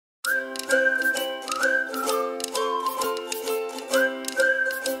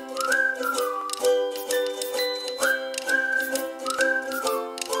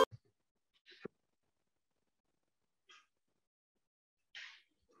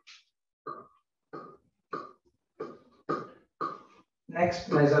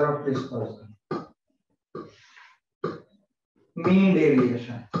Next measure of dispersion, mean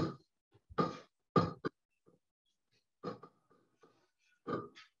deviation.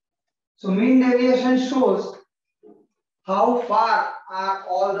 So mean deviation shows how far are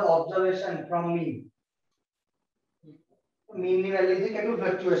all the observation from mean. Mean ની value છે કેટલું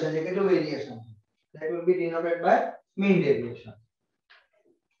fluctuation છે કેટલું variation છે. That will be denoted by mean deviation.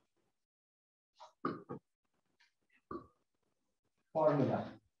 Formula.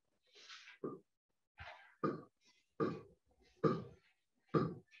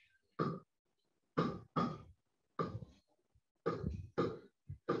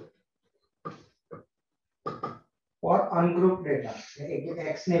 For ungrouped data,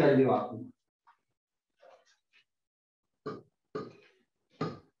 x ની value આપું.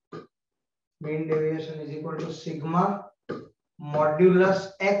 Mean deviation is equal to sigma modulus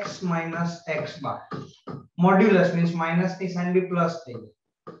x minus x bar. Modulus means minus the sign be plus thing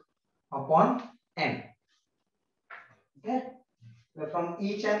upon n. Okay. So from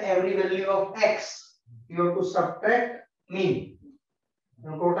each and every value of x, you have to subtract mean.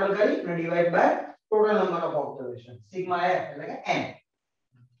 Now total kari and divide by total number of observations. Sigma f like n.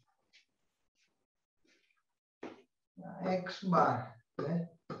 X bar. Okay.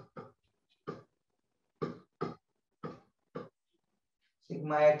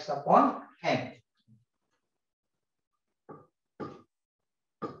 Sigma x upon n.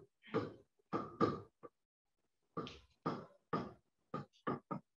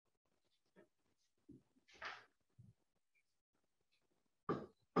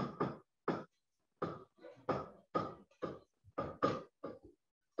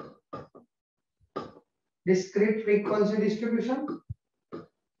 Discrete frequency distribution.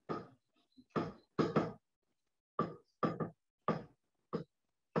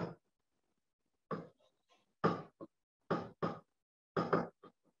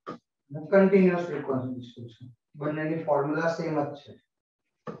 The continuous frequency distribution. બંનેની formula same જ છે.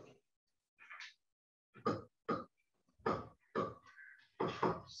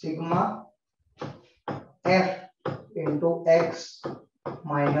 Sigma f into x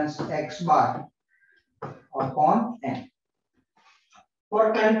minus x bar upon n. For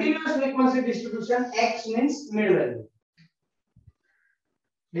continuous frequency distribution, x means mid value.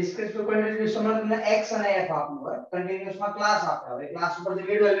 Discrete frequency distribution में तुमने x and f आपने हुआ, continuous में class आपका हुआ, class ऊपर से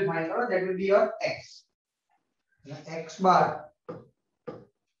mid value find करो, that will be your x. X bar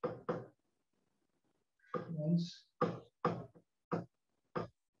means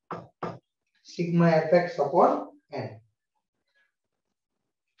sigma fx upon n.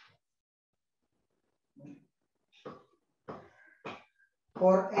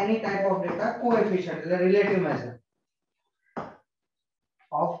 For any type of data, coefficient, the relative measure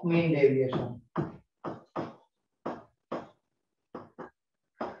of mean deviation.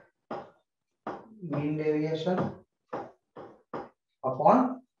 Mean deviation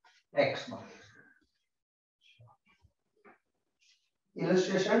upon x bar.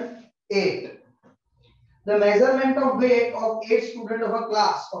 Illustration 8. The measurement of weight of 8 students of a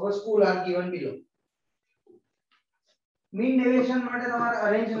class of a school are given below. Mean deviation માટે તમારે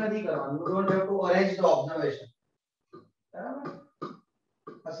arrange નથી કરવાનું. You don't have to arrange the observation. બરાબર?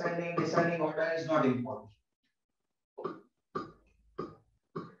 Ascending, descending order is not important.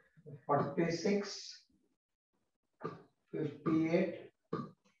 46, 58,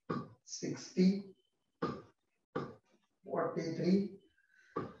 60, 43,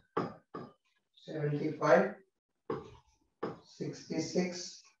 75,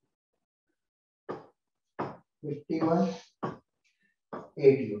 66, 51,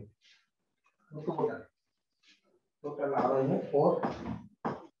 80. Total आवे है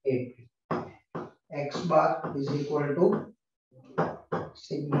 480. X bar is equal to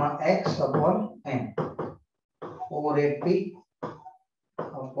sigma x upon n. 480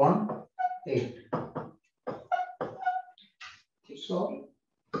 upon 8. So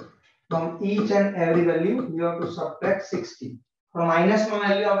from each and every value you have to subtract 60. From minus one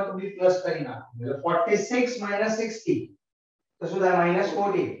value आवे तो भी plus करना. 46 minus 60. तो सुधा minus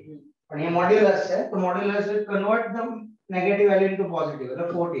 40. और ये modulus है तो modulus will convert the negative value into positive.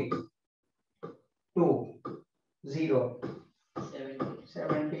 मतलब 40. 2, 0,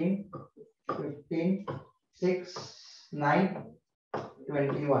 17, 15, 6, 9,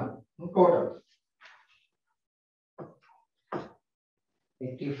 21. Total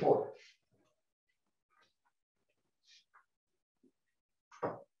 84.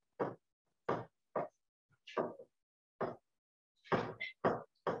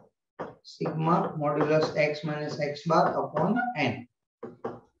 Sigma modulus x minus x bar upon n.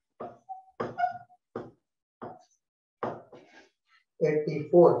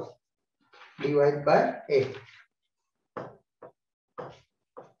 384 divided by 8.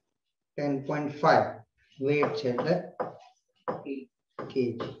 10.5 weight છે એટલે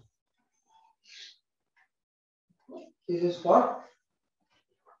kg. This is for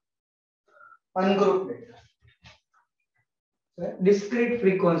ungrouped data. So, discrete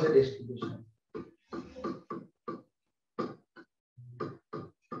frequency distribution.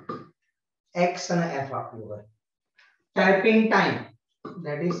 X and F આપ્યું હોય. Typing time,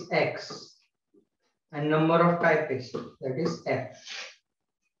 that is X, and number of typists, that is F.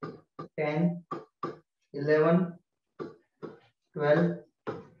 10, 11, 12,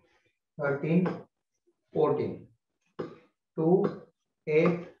 13, 14, 2,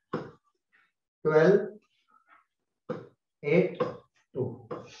 8, 12, 8, 2.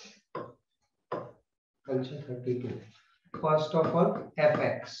 Also 32. First of all,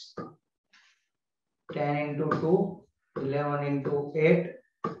 Fx. 10 into 2, 11 into 8,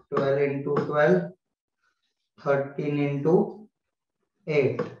 12 into 12, 13 into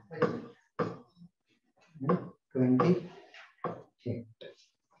 8, 28.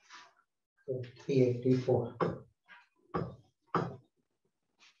 So 384.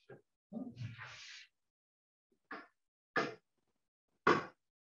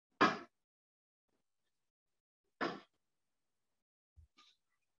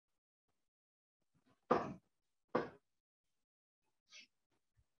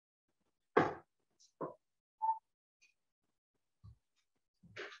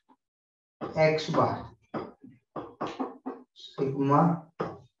 X bar sigma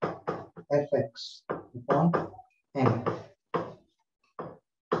fx upon n.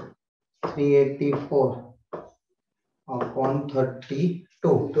 384 upon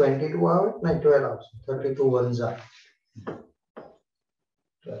 32. 22 out, no 12 out. 32 ones are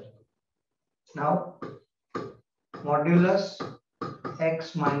 12. Now modulus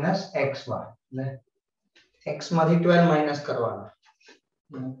x minus x bar. X માંથી 12 minus કરવાના.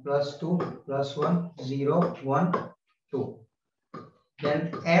 Plus 2, plus 1, 0, 1, 2. Then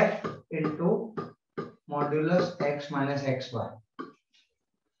F into modulus x minus x bar.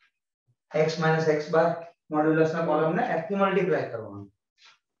 X minus x bar modulus ના column ને F થી multiply કરવાનો.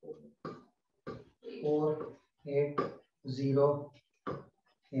 4, 8, 0,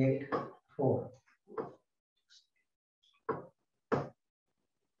 8, 4.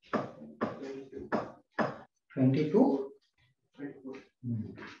 22.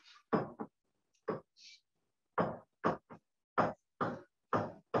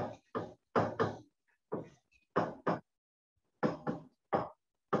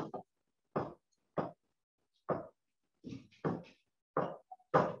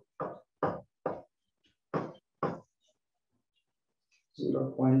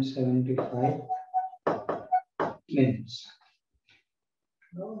 0.75 minutes.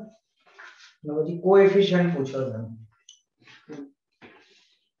 Now the coefficient પૂછો તમે.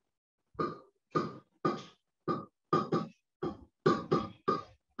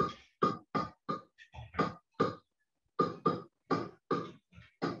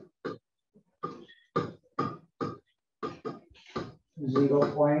 Zero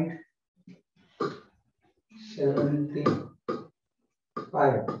point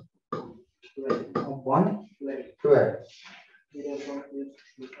 75 upon 12.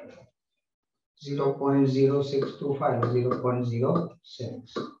 0.0625, 0.06.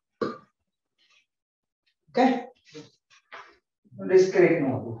 Okay. Discrete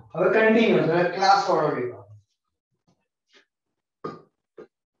mode. હવે continuous એટલે class વાળો data.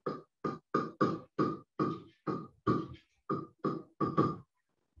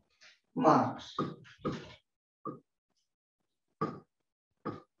 Marks.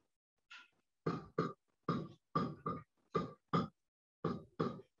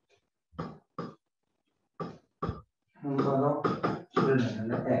 Number of children,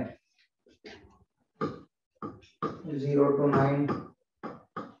 F. 0 to 9,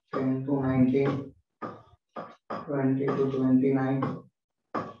 10 to 19, 20 to 29,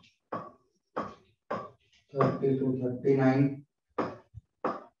 30 to 39,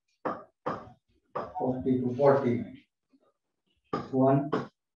 40 to 49. 1,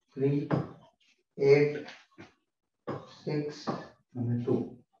 3, 8, 6, and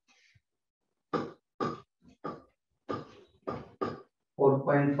 2.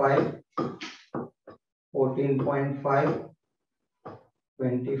 4.5, 14.5,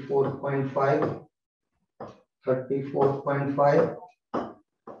 24.5, 34.5,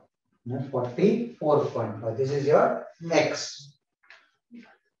 and 44.5. This is your X.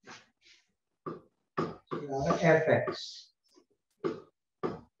 Fx.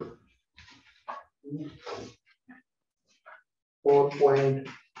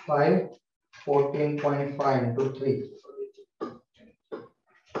 24.5, 14.5 into 3.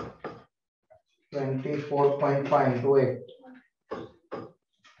 24.5 into 8.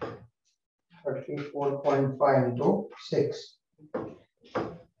 34.5 into 6.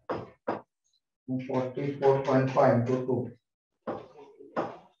 44.5 into 2.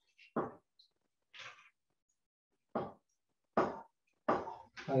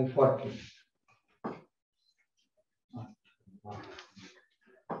 540.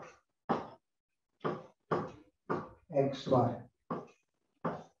 XY.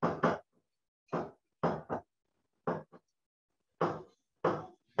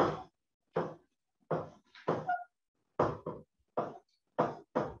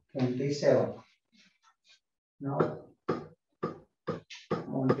 Now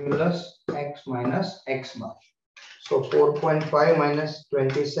modulus x minus x bar. So 4.5 minus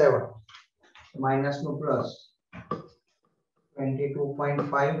 27 minus no plus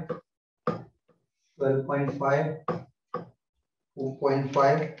 22.5, 12.5,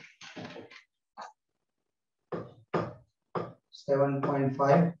 2.5,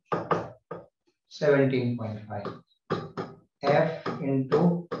 7.5, 17.5. F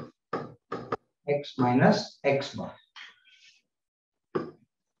into x minus x bar.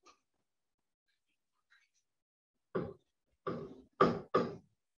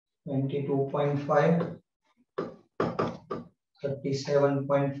 22.5,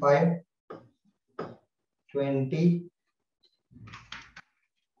 37.5, 20,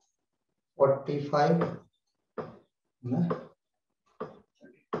 45,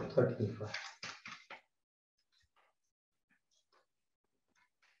 35.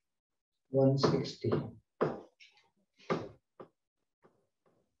 160.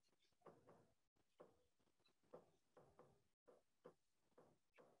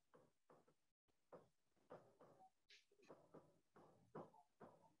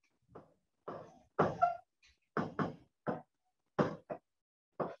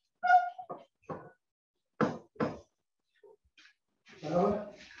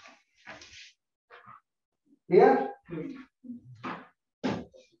 Clear?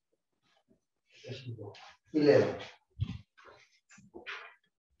 11.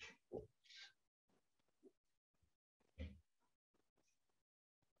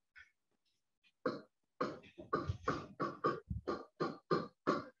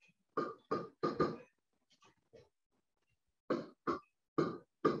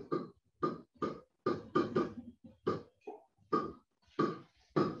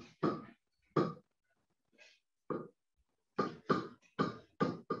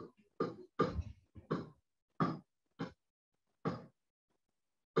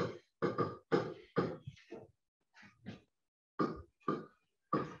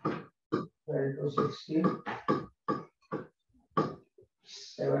 To 16,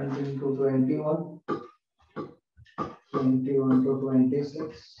 17 to 21, 21 to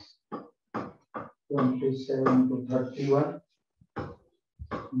 26, 27 to 31,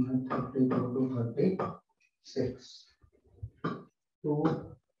 32 to 36, 2,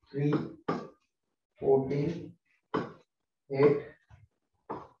 3, 14, 8,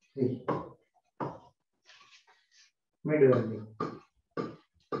 3. Mid-value.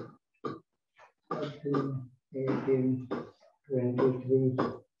 13, 18, 23,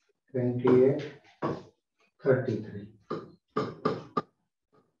 28, 33,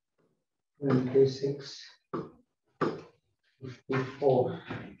 26, 54.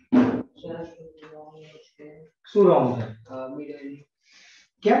 શું wrong છે?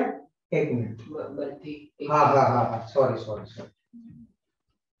 કેમ? એક minute. હા હા હા હા sorry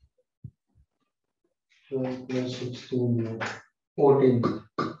 12 plus 16,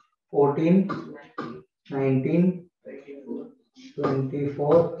 14, 19,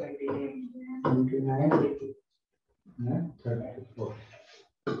 24, 29, 34.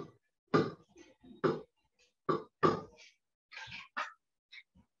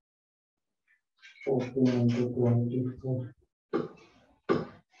 14 into 24.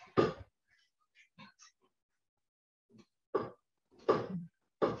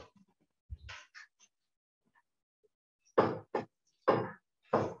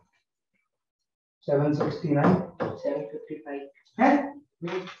 769, 755. हैं?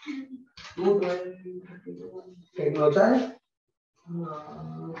 212, एक होता है?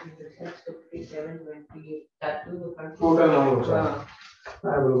 657, 28. Total number होता है.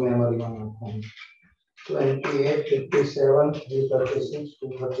 I will memory one. 28, 57, 336,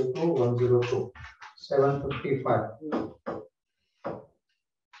 232, 102, 755.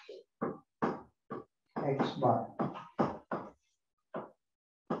 X bar. 769,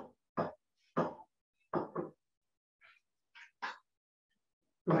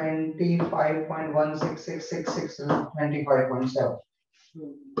 25.16666 25.7.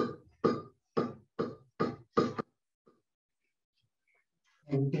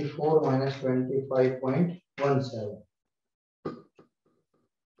 24 minus 25.17.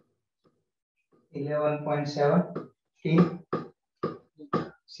 11.17,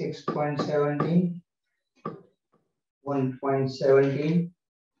 6.17, 1.17.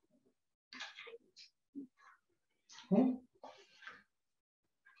 Okay.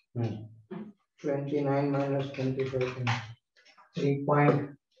 29 minus 25,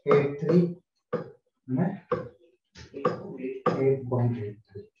 3.83. 8.83.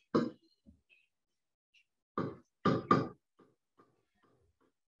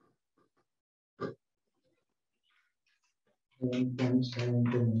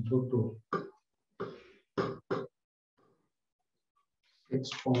 1.17 into 2.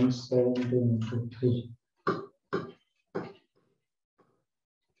 6.17 into 3.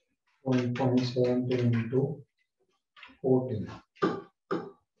 1.17 into 14.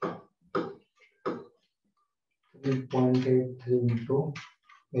 3.83 into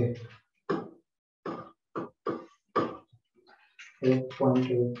 8.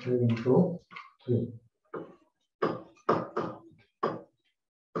 8.83 into 3.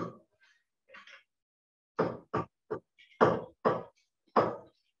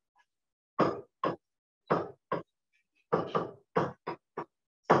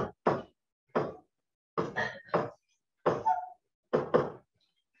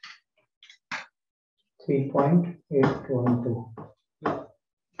 3.812.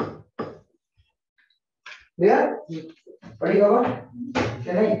 Clear? पढ़िएगा बाबा?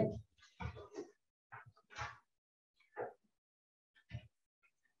 क्या नहीं?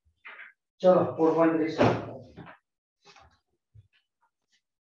 चलो 4.3 स्टार्ट.